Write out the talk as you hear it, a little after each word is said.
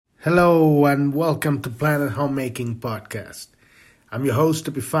Hello and welcome to Planet Homemaking Podcast. I'm your host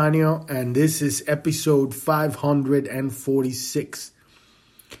Epifanio and this is episode 546.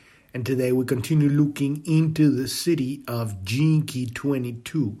 And today we continue looking into the city of Gene Key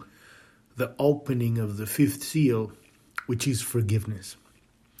 22, the opening of the fifth seal, which is forgiveness.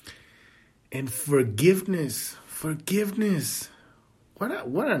 And forgiveness. What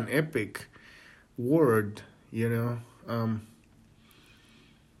an epic word,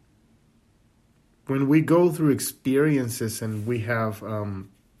 when we go through experiences and we have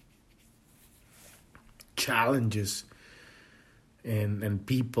challenges and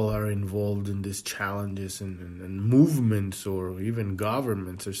people are involved in these challenges and movements or even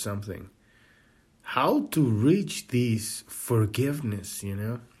governments or something, how to reach these forgiveness,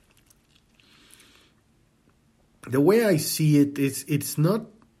 The way I see it is it's not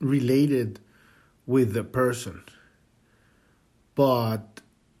related with the person, but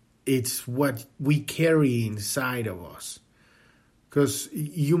it's what we carry inside of us. Because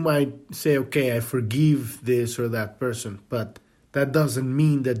you might say, okay, I forgive this or that person, but that doesn't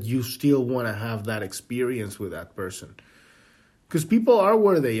mean that you still want to have that experience with that person. Because people are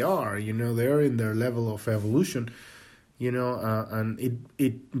where they are, they're in their level of evolution, and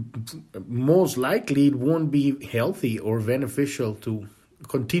it most likely it won't be healthy or beneficial to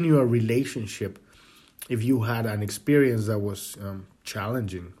continue a relationship if you had an experience that was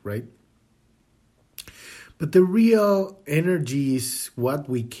challenging, right? But the real energy is what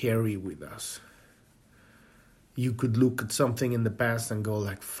we carry with us. You could look at something in the past and go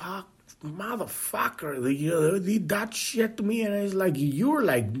like, fuck, motherfucker, they did that shit to me. And it's like, you're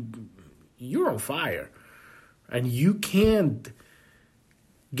on fire. And you can't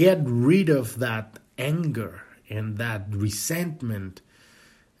get rid of that anger and that resentment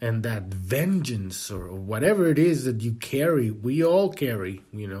and that vengeance or whatever it is that you carry, we all carry,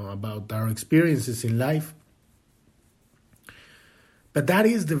 about our experiences in life. But that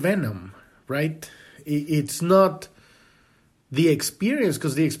is the venom, right? It's not the experience,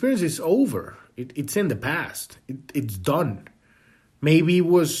 because the experience is over. It's in the past. It's done. Maybe it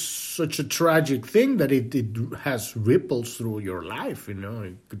was such a tragic thing that it has ripples through your life, It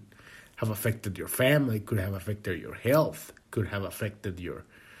could have affected your family, it could have affected your health, it could have affected your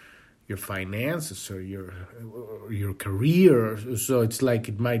finances or your career. So it's like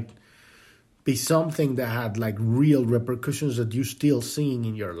it might be something that had like real repercussions that you're still seeing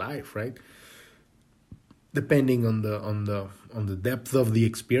in your life, right? Depending on the depth of the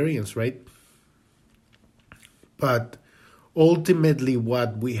experience, right? But ultimately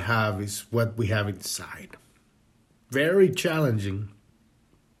what we have is what we have inside. Very challenging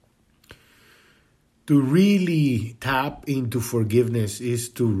to really tap into forgiveness is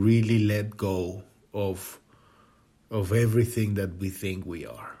to really let go of everything that we think we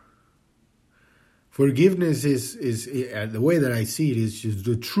are. Forgiveness is the way that I see it is just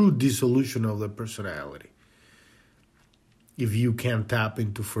the true dissolution of the personality. If you can tap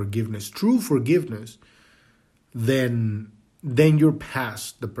into forgiveness, true forgiveness, then you're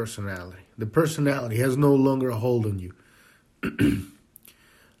past the personality. The personality has no longer a hold on you.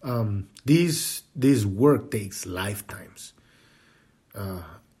 This work takes lifetimes.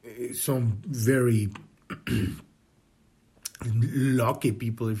 Some very lucky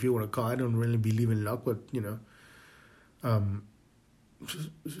people, if you want to call it. I don't really believe in luck, but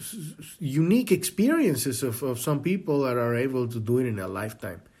unique experiences of some people that are able to do it in a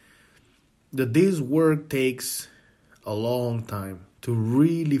lifetime. That this work takes a long time to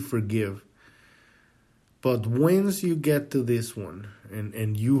really forgive. But once you get to this one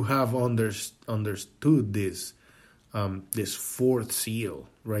and you have understood this this fourth seal,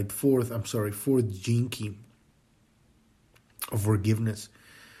 right? Fourth gene key of forgiveness,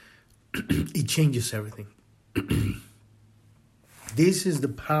 it changes everything. This is the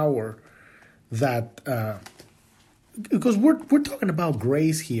power that because we're talking about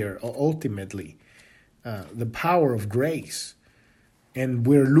grace here ultimately, the power of grace. And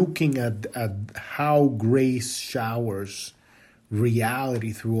we're looking at how grace showers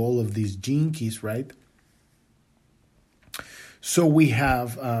reality through all of these gene keys, right? So we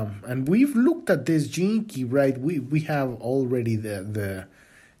have, and we've looked at this gene key, right? We have already the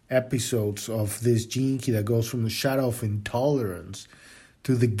episodes of this gene key that goes from the shadow of intolerance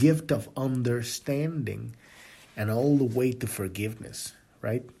to the gift of understanding and all the way to forgiveness,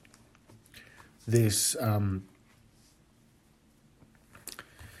 right? This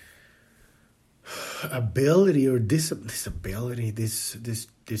ability or this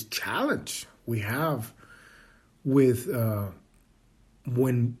challenge we have with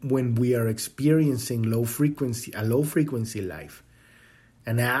when we are experiencing a low frequency life,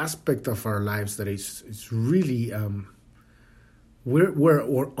 an aspect of our lives that is really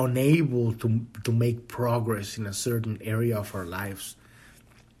we're unable to make progress in a certain area of our lives.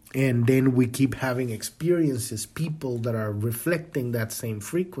 And then we keep having experiences, people that are reflecting that same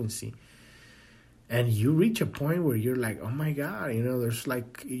frequency. And you reach a point where you're like, oh my God, there's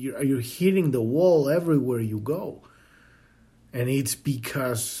like, you're hitting the wall everywhere you go. And it's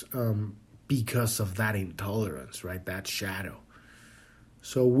because of that intolerance, right? That shadow.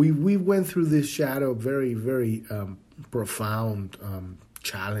 So we went through this shadow, very, very profound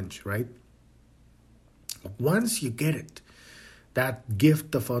challenge, right? Once you get it, that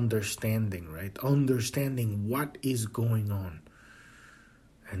gift of understanding, right? Understanding what is going on.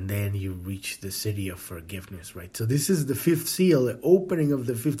 And then you reach the city of forgiveness, right? So this is the fifth seal, the opening of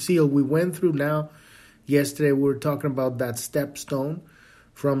the fifth seal. We went through now, yesterday we were talking about that stepstone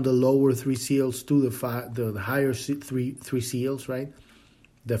from the lower three seals to the higher three seals, right?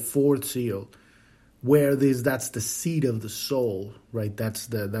 The fourth seal, where that's the seat of the soul, right? That's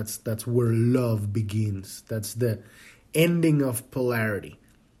where love begins. That's the ending of polarity.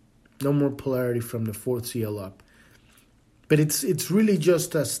 No more polarity from the fourth seal up. But it's really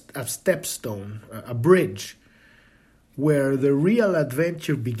just a stepstone, a bridge, where the real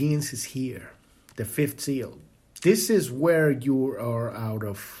adventure begins is here, the fifth seal. This is where you are out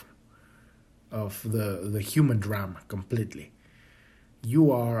of the human drama completely.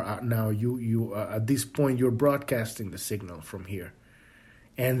 You are now you at this point you're broadcasting the signal from here,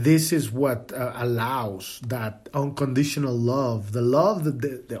 and this is what allows that unconditional love, the love,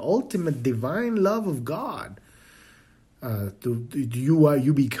 the ultimate divine love of God.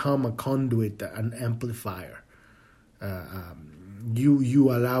 You become a conduit, an amplifier.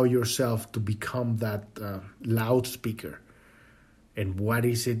 You allow yourself to become that loudspeaker. And what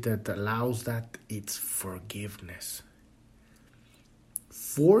is it that allows that? It's forgiveness.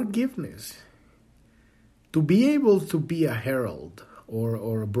 Forgiveness. To be able to be a herald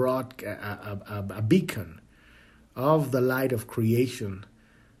or a beacon of the light of creation,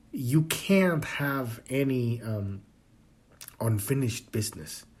 you can't have any unfinished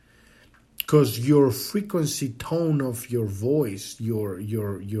business, because your frequency tone of your voice,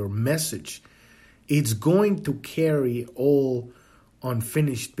 your message, it's going to carry all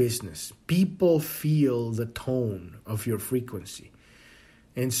unfinished business. People feel the tone of your frequency,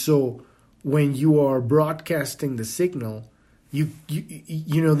 and so when you are broadcasting the signal, you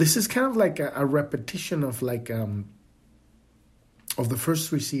this is kind of like a repetition of of the first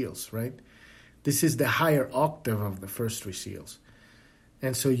three seals, right? This is the higher octave of the first three seals,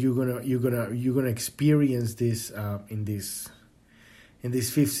 and so you're gonna experience this in this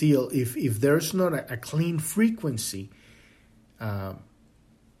fifth seal. If there's not a clean frequency,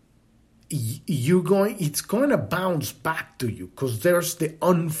 it's going to bounce back to you, because there's the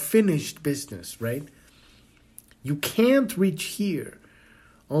unfinished business, right? You can't reach here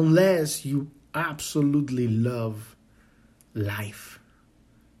unless you absolutely love life.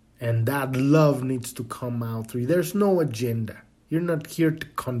 And that love needs to come out through you. There's no agenda. You're not here to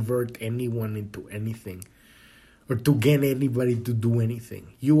convert anyone into anything or to get anybody to do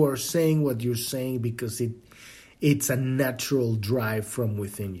anything. You are saying what you're saying because it's a natural drive from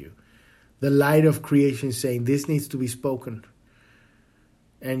within you. The light of creation is saying this needs to be spoken.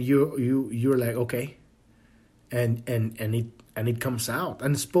 And you're like, okay. And it comes out.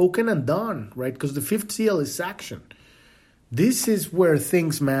 And spoken and done, right? Because the fifth seal is action. This is where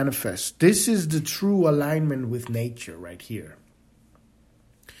things manifest. This is the true alignment with nature right here.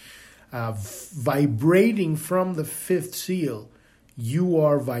 Vibrating from the fifth seal, you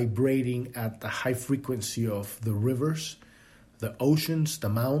are vibrating at the high frequency of the rivers, the oceans, the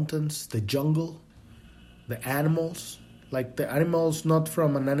mountains, the jungle, the animals. Like the animals, not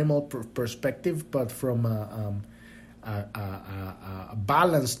from an animal perspective, but from a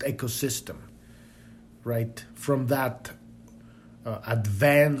balanced ecosystem, right? From that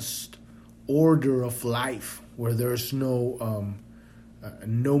advanced order of life where there's no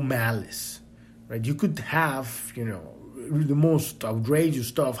malice, right? You could have the most outrageous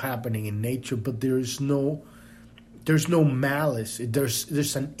stuff happening in nature, but there's no malice.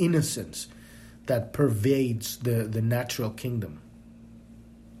 There's an innocence that pervades the natural kingdom,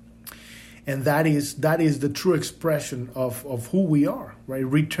 and that is the true expression of who we are, right?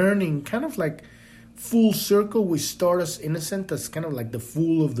 Returning kind of like full circle. We start as innocent, as kind of like the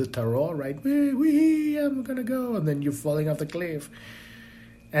fool of the tarot, right? I'm gonna go, and then you're falling off the cliff,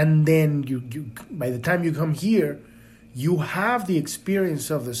 and then you by the time you come here, you have the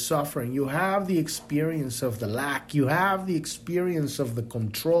experience of the suffering, you have the experience of the lack, you have the experience of the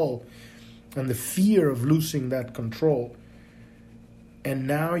control and the fear of losing that control. And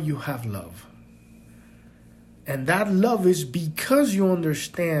now you have love. And that love is because you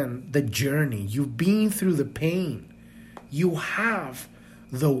understand the journey. You've been through the pain. You have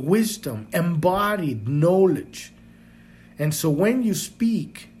the wisdom, embodied knowledge. And so when you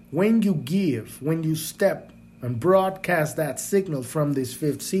speak, when you give, when you step and broadcast that signal from this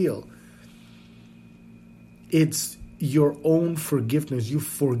fifth seal, it's your own forgiveness. You've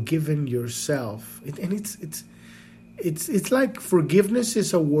forgiven yourself. It's like forgiveness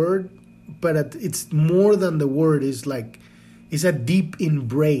is a word, but it's more than the word. It's a deep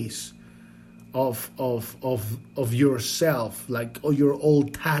embrace of yourself, like your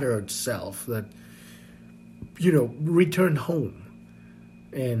old tattered self that returned home,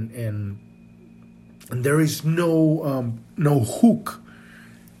 and there is no hook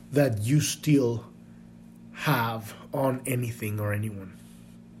that you still have on anything or anyone.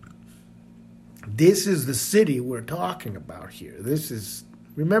 This is the city we're talking about here.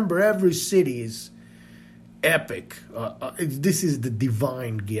 Remember, every city is epic. This is the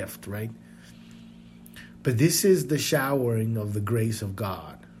divine gift, right? But this is the showering of the grace of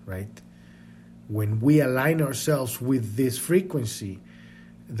God, right? When we align ourselves with this frequency,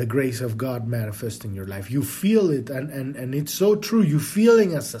 the grace of God manifests in your life. You feel it, and it's so true. You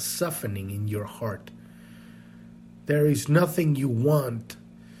feeling as a softening in your heart. There is nothing you want.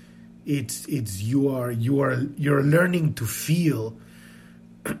 You're learning to feel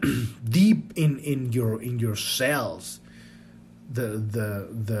deep in your cells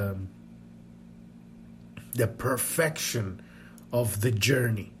the perfection of the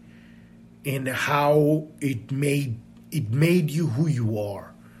journey and how it made you who you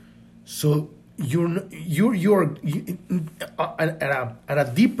are. So you're at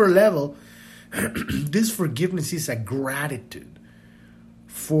a deeper level. This forgiveness is a gratitude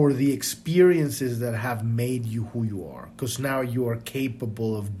for the experiences that have made you who you are, because now you are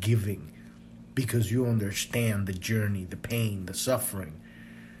capable of giving, because you understand the journey, the pain, the suffering,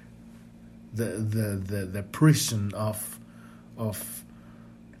 the prison of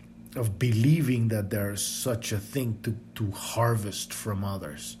believing that there's such a thing to harvest from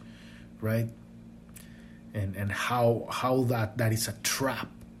others, right? And how that is a trap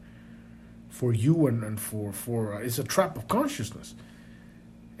for you and for it's a trap of consciousness.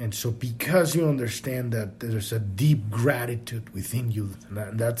 And so because you understand that there's a deep gratitude within you,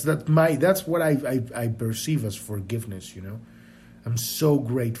 that's what I perceive as forgiveness, I'm so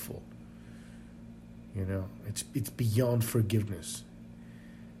grateful. It's beyond forgiveness.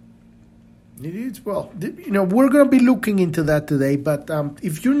 It is, well, we're going to be looking into that today, but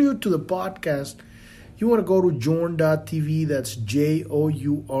if you're new to the podcast, you want to go to journ.tv, that's JOURN.tv,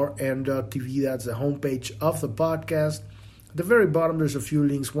 that's the homepage of the podcast. At the very bottom, there's a few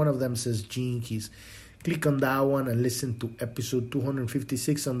links. One of them says Gene Keys. Click on that one and listen to episode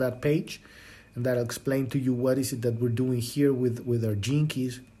 256 on that page, and that'll explain to you what is it that we're doing here with our Gene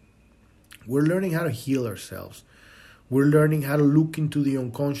Keys. We're learning how to heal ourselves. We're learning how to look into the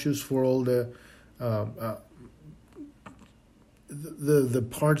unconscious for all the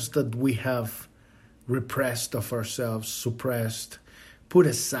parts that we have repressed of ourselves, suppressed, put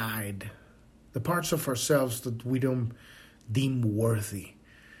aside, the parts of ourselves that we don't deem worthy,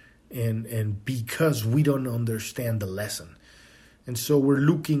 and because we don't understand the lesson. And so we're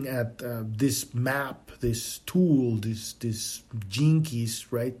looking at this map, this tool, this Gene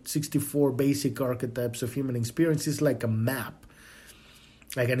Keys, right? 64 basic archetypes of human experience is like a map,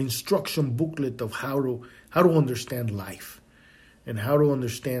 like an instruction booklet of how to understand life, and how to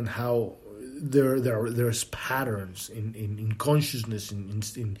understand how there's patterns in consciousness,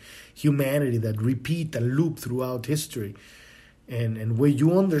 in humanity that repeat and loop throughout history. And when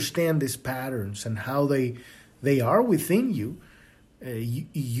you understand these patterns and how they are within you,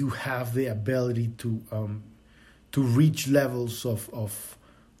 you have the ability to reach levels of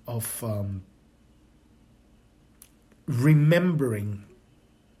remembering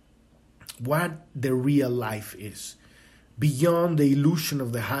what the real life is, beyond the illusion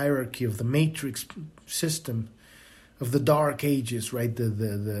of the hierarchy of the matrix system of the dark ages, right?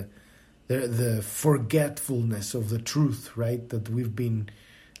 The forgetfulness of the truth, right? That we've been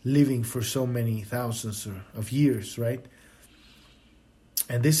living for so many thousands of years, right?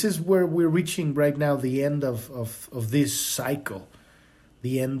 And this is where we're reaching right now, the end of this cycle,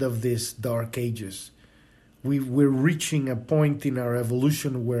 the end of this dark ages. We're reaching a point in our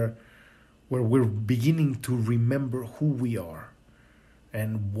evolution where we're beginning to remember who we are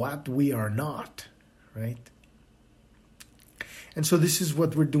and what we are not, right? And so this is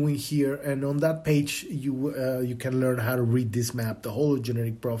what we're doing here. And on that page, you can learn how to read this map, the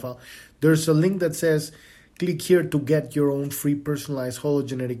hologenetic profile. There's a link that says, click here to get your own free personalized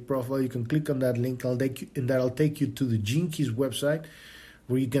hologenetic profile. You can click on that link, and that'll take you to the Gene Keys website,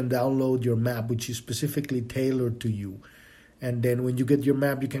 where you can download your map, which is specifically tailored to you. And then when you get your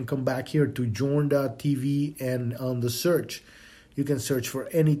map, you can come back here to journ.tv, and on the search, you can search for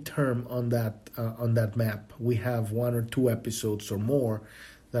any term on that map. We have 1 or 2 episodes or more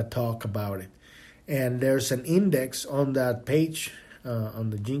that talk about it. And there's an index on that page,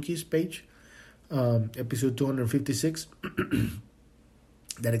 on the Gene Keys page, episode 256,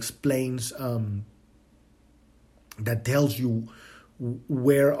 that explains, that tells you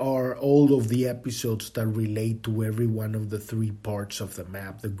where are all of the episodes that relate to every one of the 3 parts of the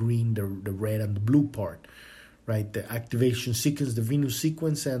map: the green, the red, and the blue part, right? The activation sequence, the Venus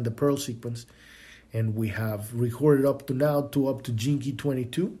sequence, and the Pearl sequence. And we have recorded up to Gene Key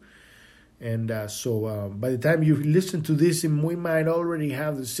 22. And so by the time you listen to this, we might already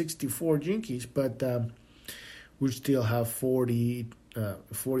have the 64 Gene Keys, but we still have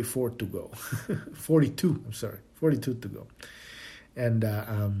 44 to go. 42 to go. And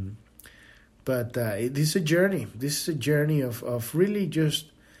but it is a journey. This is a journey of really just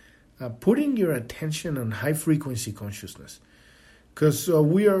putting your attention on high frequency consciousness, because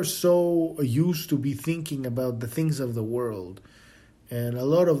we are so used to be thinking about the things of the world, and a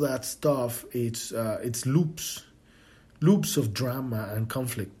lot of that stuff it's loops of drama and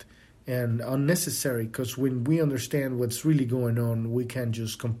conflict, and unnecessary, because when we understand what's really going on, we can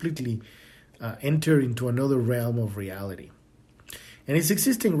just completely enter into another realm of reality. And it's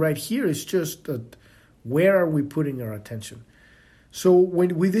existing right here. It's just that where are we putting our attention? So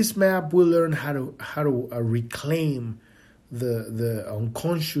with this map, we'll learn how to reclaim the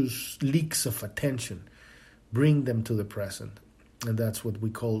unconscious leaks of attention, bring them to the present, and that's what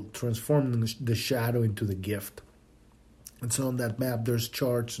we call transforming the shadow into the gift. And so on that map, there's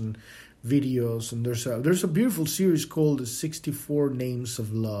charts and videos, and there's a beautiful series called the 64 Names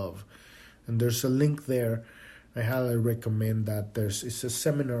of Love, and there's a link there. I highly recommend that. It's a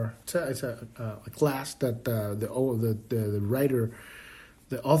seminar. It's a class that the writer,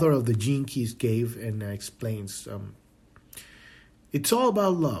 the author of the Gene Keys gave, and explains. It's all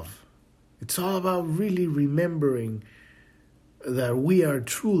about love. It's all about really remembering that we are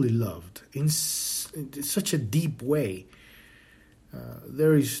truly loved in such a deep way.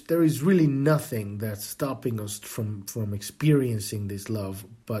 There is really nothing that's stopping us from experiencing this love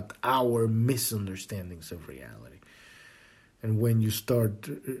but our misunderstandings of reality. And when you start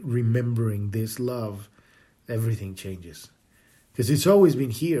remembering this love, everything changes. Because it's always been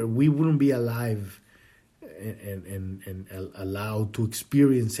here. We wouldn't be alive and allowed to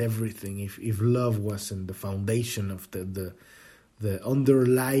experience everything if love wasn't the foundation of the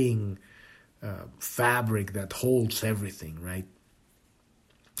underlying fabric that holds everything, right?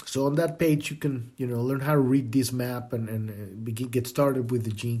 So on that page, you can learn how to read this map and get started with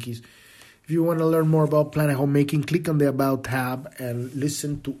the Gene Keys. If you want to learn more about Planet Homemaking, click on the About tab and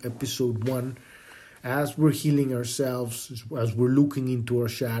listen to episode 1. As we're healing ourselves, as we're looking into our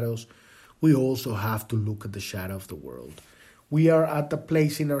shadows, we also have to look at the shadow of the world. We are at the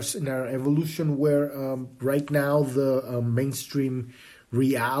place in our evolution where right now the mainstream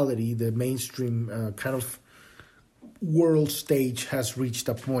reality, the mainstream kind of world stage has reached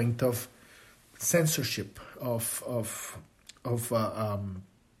a point of censorship of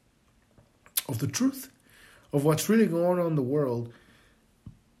the truth of what's really going on in the world.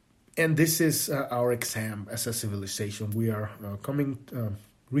 And this is our exam as a civilization. We are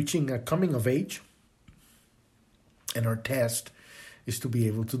reaching a coming of age, and our test is to be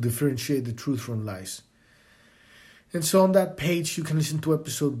able to differentiate the truth from lies. And so on that page, you can listen to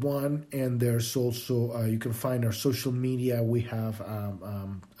episode 1, and there's also, you can find our social media. We have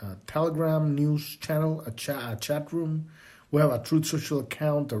a Telegram news channel, a chat room. We have a Truth Social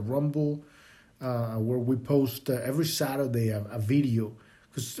account, a Rumble, where we post every Saturday a video.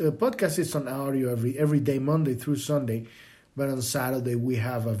 Because podcast is on audio every day, Monday through Sunday. But on Saturday, we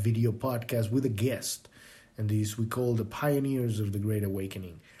have a video podcast with a guest. And these we call the Pioneers of the Great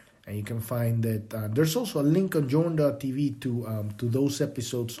Awakening. And you can find that there's also a link on journ.tv to those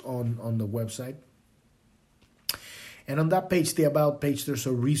episodes on the website. And on that page, the About page, there's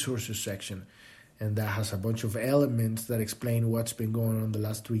a resources section. And that has a bunch of elements that explain what's been going on the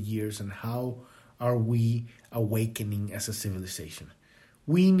last 3 years and how are we awakening as a civilization.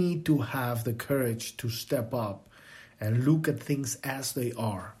 We need to have the courage to step up and look at things as they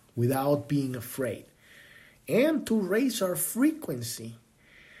are without being afraid. And to raise our frequency,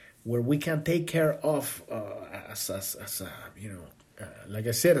 where we can take care of, like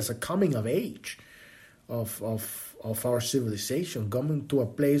I said, as a coming of age of of our civilization, coming to a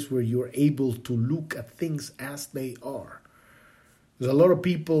place where you're able to look at things as they are. Because a lot of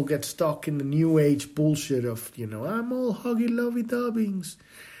people get stuck in the new age bullshit of, I'm all huggy lovey dubbings.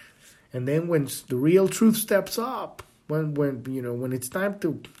 And then when the real truth steps up, when it's time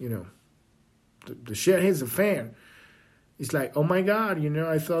to, the shit hits the fan, it's like, oh my God,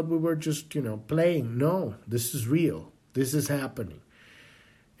 I thought we were just, playing. No, this is real. This is happening.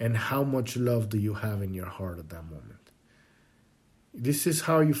 And how much love do you have in your heart at that moment? This is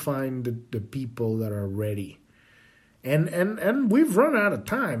how you find the people that are ready. And we've run out of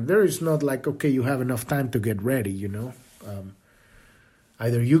time. There is not like, okay, you have enough time to get ready,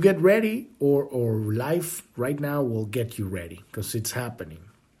 Either you get ready or life right now will get you ready because it's happening.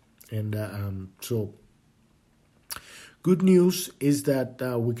 And so good news is that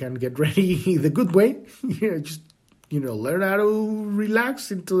we can get ready the good way. Just learn how to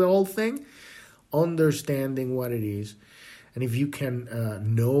relax into the whole thing, understanding what it is. And if you can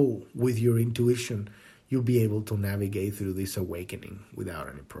know with your intuition, you'll be able to navigate through this awakening without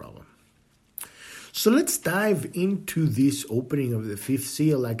any problem. So let's dive into this opening of the fifth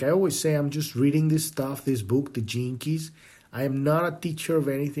seal. Like I always say, I'm just reading this stuff, this book, The Gene Keys. I am not a teacher of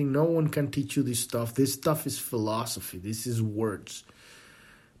anything. No one can teach you this stuff. This stuff is philosophy. This is words.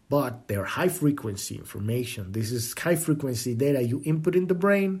 But they're high-frequency information. This is high-frequency data you input in the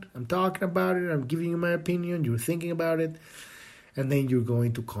brain. I'm talking about it. I'm giving you my opinion. You're thinking about it. And then you're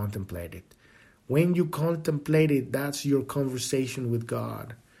going to contemplate it. When you contemplate it, that's your conversation with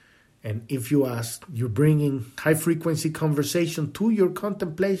God. And if you ask, you're bringing high-frequency conversation to your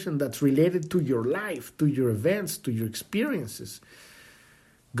contemplation that's related to your life, to your events, to your experiences.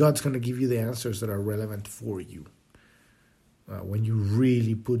 God's going to give you the answers that are relevant for you. When you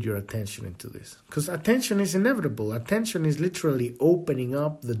really put your attention into this. Because attention is inevitable. Attention is literally opening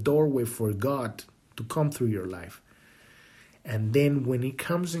up the doorway for God to come through your life. And then when it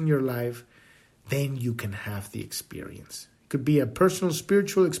comes in your life, then you can have the experience. It could be a personal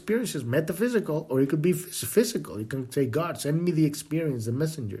spiritual experience, metaphysical, or it could be physical. You can say, God, send me the experience, the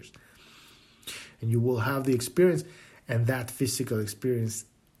messengers. And you will have the experience. And that physical experience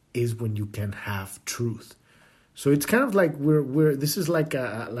is when you can have truth. So it's kind of like this is like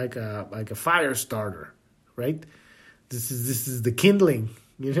a fire starter, right? This is the kindling,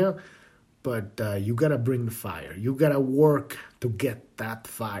 But you gotta bring the fire. You gotta work to get that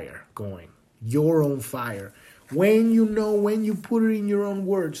fire going, your own fire. When you put it in your own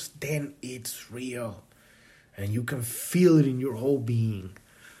words, then it's real, and you can feel it in your whole being.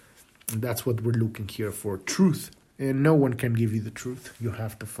 And that's what we're looking here for: truth. And no one can give you the truth. You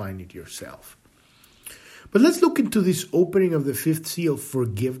have to find it yourself. But let's look into this opening of the fifth seal,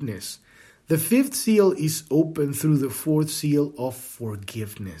 forgiveness. The fifth seal is opened through the fourth seal of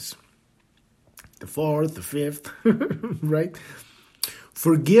forgiveness. The fourth, the fifth, right?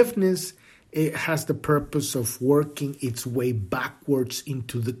 Forgiveness, it has the purpose of working its way backwards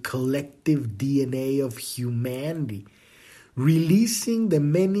into the collective DNA of humanity, releasing the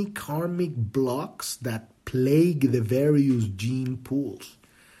many karmic blocks that plague the various gene pools.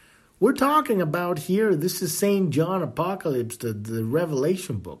 We're talking about here, this is St. John Apocalypse, the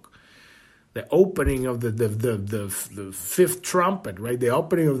Revelation book. The opening of the fifth trumpet, right? The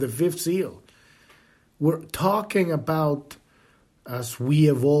opening of the fifth seal. We're talking about as we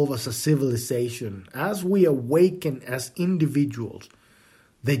evolve as a civilization, as we awaken as individuals,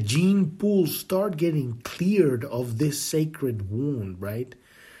 the gene pools start getting cleared of this sacred wound, right?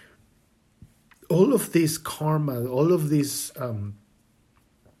 All of this karma, all of this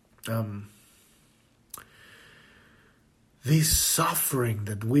this suffering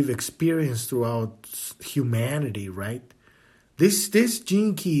that we've experienced throughout humanity, right? This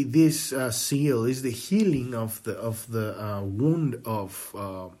gene key, this seal, is the healing of the wound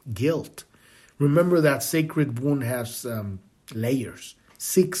of guilt. Remember that sacred wound has layers,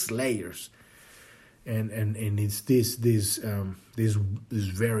 6 layers, and it's this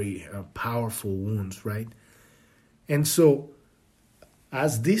very powerful wounds, right? And so,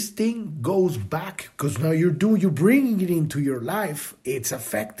 as this thing goes back, because now you're bringing it into your life, it's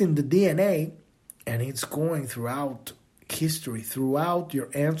affecting the DNA, and it's going throughout history, throughout your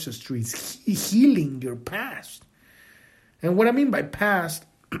ancestry, it's healing your past. And what I mean by past,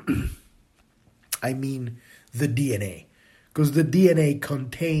 I mean the DNA, because the DNA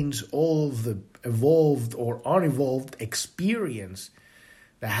contains all of the evolved or unevolved experience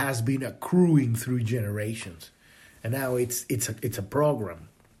that has been accruing through generations. And now it's a program.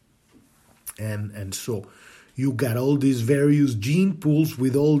 And so you got all these various gene pools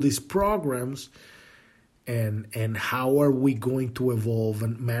with all these programs, and how are we going to evolve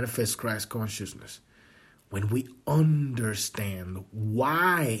and manifest Christ consciousness? when we understand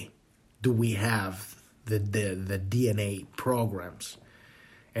why do we have the DNA programs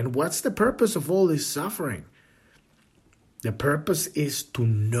and what's the purpose of all this suffering. The purpose is to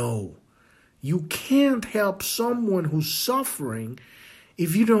know. You can't help someone who's suffering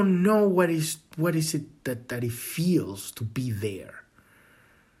if you don't know what is it that it feels to be there.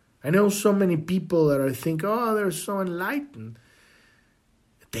 I know so many people that I think, oh, they're so enlightened.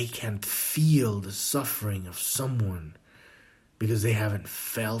 They can't feel the suffering of someone because they haven't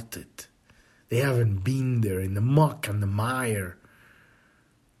felt it. They haven't been there in the muck and the mire,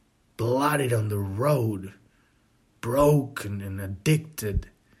 bloodied on the road, broken and addicted.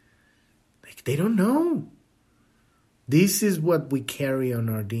 Like, they don't know. This is what we carry on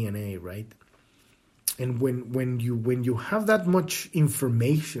our DNA, right? And when you have that much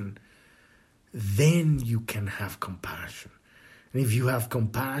information, then you can have compassion. And if you have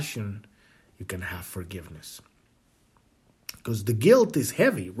compassion, you can have forgiveness. Because the guilt is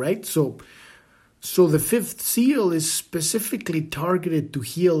heavy, right? So the fifth seal is specifically targeted to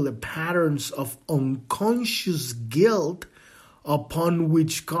heal the patterns of unconscious guilt upon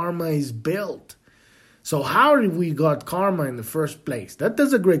which karma is built. So how did we got karma in the first place?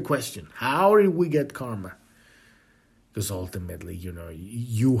 That's a great question. How did we get karma? Because ultimately,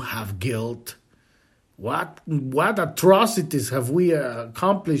 you have guilt. What atrocities have we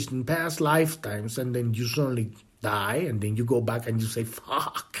accomplished in past lifetimes? And then you suddenly die, and then you go back and you say,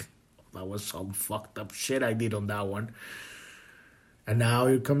 fuck, that was some fucked up shit I did on that one. And now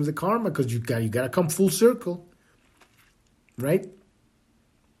here comes the karma, because you got to come full circle, right?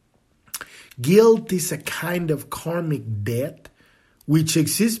 Guilt is a kind of karmic debt which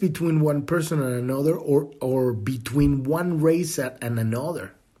exists between one person and another, or between one race and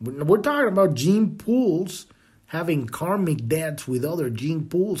another. We're talking about gene pools having karmic debts with other gene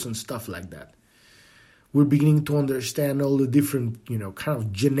pools and stuff like that. We're beginning to understand all the different, kind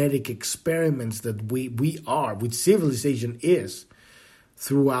of genetic experiments that we are, which civilization is,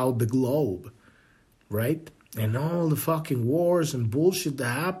 throughout the globe, right? And all the fucking wars and bullshit that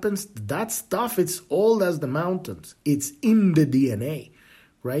happens, that stuff, it's old as the mountains. It's in the DNA,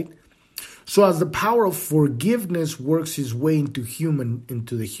 right? So as the power of forgiveness works its way into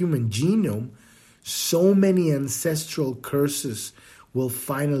the human genome, so many ancestral curses will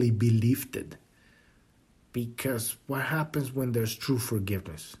finally be lifted. Because what happens when there's true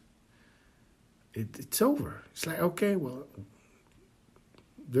forgiveness? It's over. It's like, okay, well,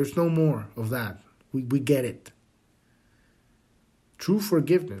 there's no more of that. We get it. True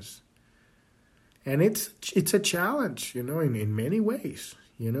forgiveness. And it's a challenge, in many ways,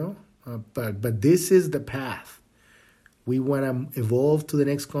 But this is the path. We want to evolve to the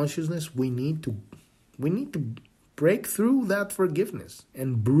next consciousness. We need to break through that forgiveness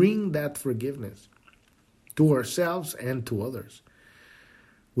and bring that forgiveness to ourselves and to others,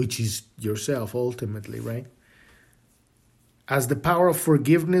 which is yourself ultimately, right? As the power of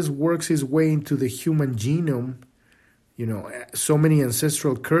forgiveness works its way into the human genome, so many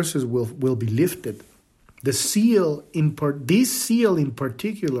ancestral curses will be lifted. This seal in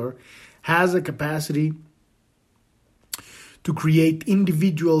particular has a capacity to create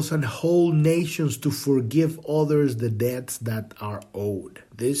individuals and whole nations to forgive others the debts that are owed.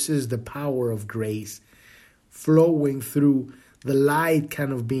 This is the power of grace flowing through the light,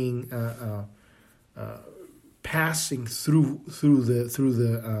 kind of being passing through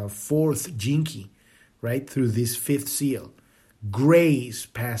the fourth jinki, right? Through this fifth seal. Grace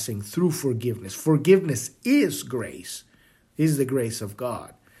passing through forgiveness. Forgiveness is grace, is the grace of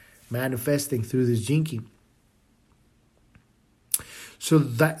God manifesting through this jinki. So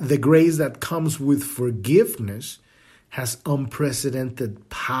that the grace that comes with forgiveness has unprecedented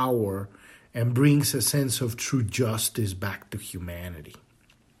power and brings a sense of true justice back to humanity.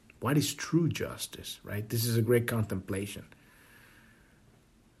 What is true justice, right? This is a great contemplation.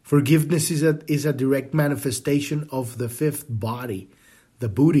 Forgiveness is a direct manifestation of the fifth body, the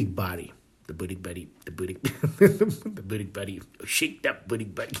Buddhic body. The Buddhic body. The Buddhic body. Shake that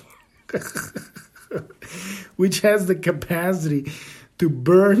Buddhic body. Which has the capacity to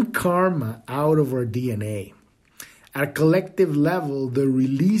burn karma out of our DNA. At a collective level, the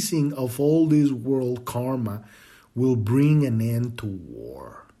releasing of all this world karma will bring an end to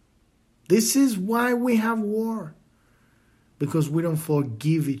war. This is why we have war. Because we don't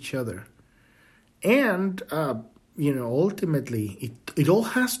forgive each other. And, ultimately, it all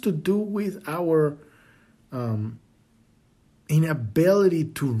has to do with our inability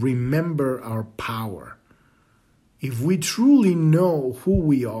to remember our power. If we truly know who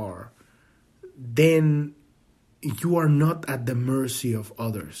we are, then you are not at the mercy of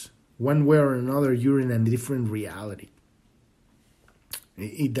others. one way or another, you're in a different reality.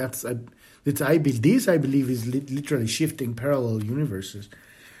 I believe, is literally shifting parallel universes.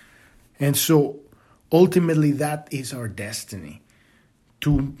 And so, ultimately, that is our destiny.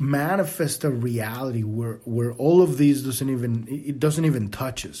 To manifest a reality where all of these doesn't even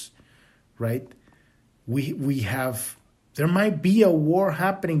touch us, right? There might be a war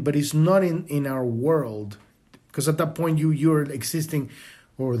happening, but it's not in our world, because at that point you're existing,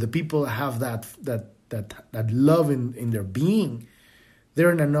 or the people that have that love in their being,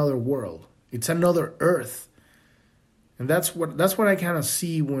 they're in another world. It's another earth, and that's what I kind of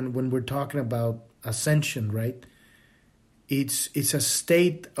see when we're talking about ascension, right? It's a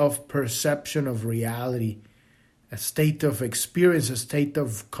state of perception of reality, a state of experience, a state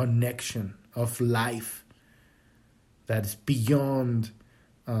of connection, of life that's beyond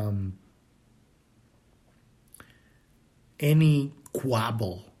any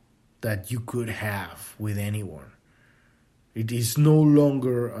quabble that you could have with anyone. It is no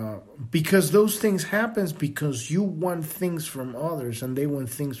longer because those things happens because you want things from others and they want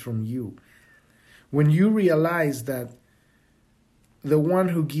things from you. When you realize that the one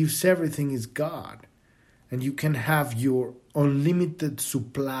who gives everything is God, and you can have your unlimited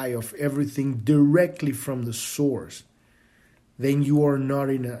supply of everything directly from the source, then you are not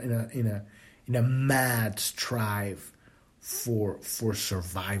in a mad strive for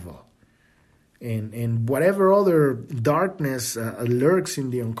survival. And whatever other darkness lurks in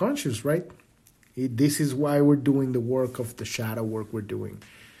the unconscious, right? This is why we're doing the work of the shadow work we're doing.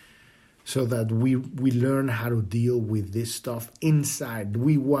 So that we learn how to deal with this stuff inside.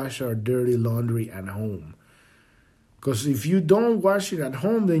 We wash our dirty laundry at home. Because if you don't wash it at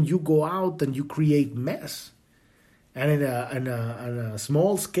home, then you go out and you create mess. And on a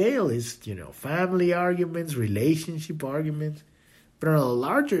small scale is, family arguments, relationship arguments. But on a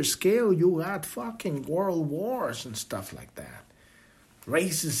larger scale, you got fucking world wars and stuff like that.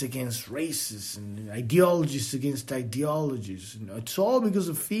 Races against races and ideologies against ideologies. It's all because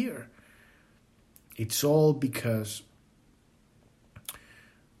of fear. It's all because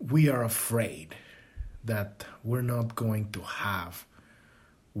we are afraid that we're not going to have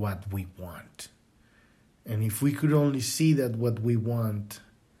what we want. And if we could only see that what we want,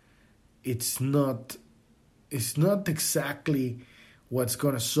 it's not exactly what's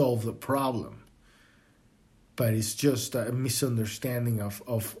going to solve the problem. But it's just a misunderstanding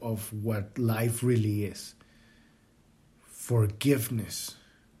of what life really is. Forgiveness.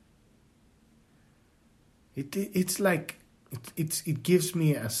 It's like it gives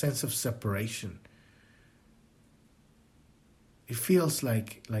me a sense of separation. It feels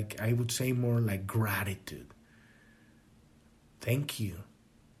like I would say more like gratitude. Thank you.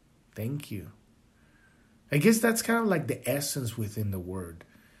 I guess that's kind of like the essence within the word.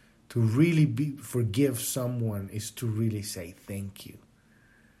 To really forgive someone is to really say thank you.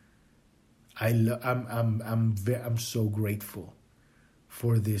 I'm so grateful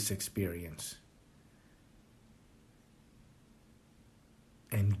for this experience.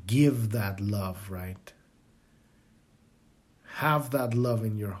 And give that love, right? Have that love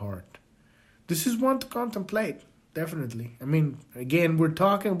in your heart. This is one to contemplate, definitely. I mean, again, we're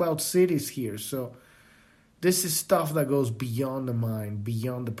talking about cities here, so this is stuff that goes beyond the mind,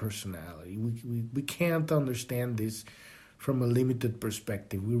 beyond the personality. We can't understand this from a limited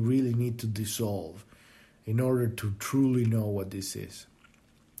perspective. We really need to dissolve in order to truly know what this is.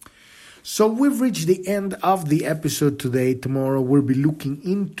 So we've reached the end of the episode today. Tomorrow we'll be looking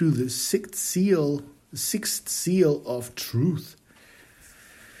into the sixth seal of truth.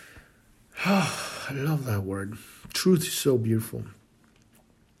 I love that word. Truth is so beautiful.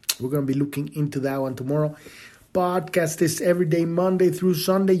 We're going to be looking into that one tomorrow. Podcast is every day, Monday through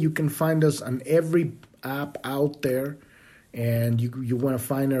Sunday. You can find us on every app out there. And you want to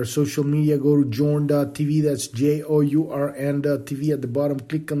find our social media, go to journ.tv. That's JOURN.tv. At the bottom,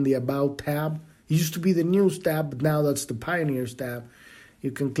 click on the About tab. It used to be the News tab, but now that's the Pioneers tab.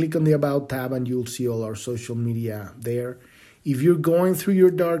 You can click on the About tab and you'll see all our social media there. If you're going through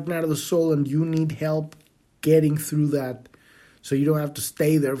your dark night of the soul and you need help getting through that so you don't have to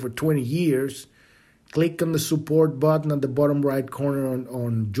stay there for 20 years, click on the support button at the bottom right corner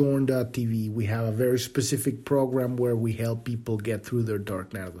on journ.tv. We have a very specific program where we help people get through their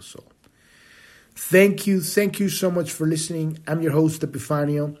dark night of the soul. Thank you so much for listening. I'm your host,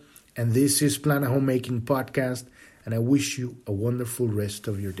 Epifanio, and this is Plan a Homemaking Podcast, and I wish you a wonderful rest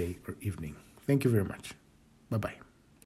of your day or evening. Thank you very much. Bye-bye.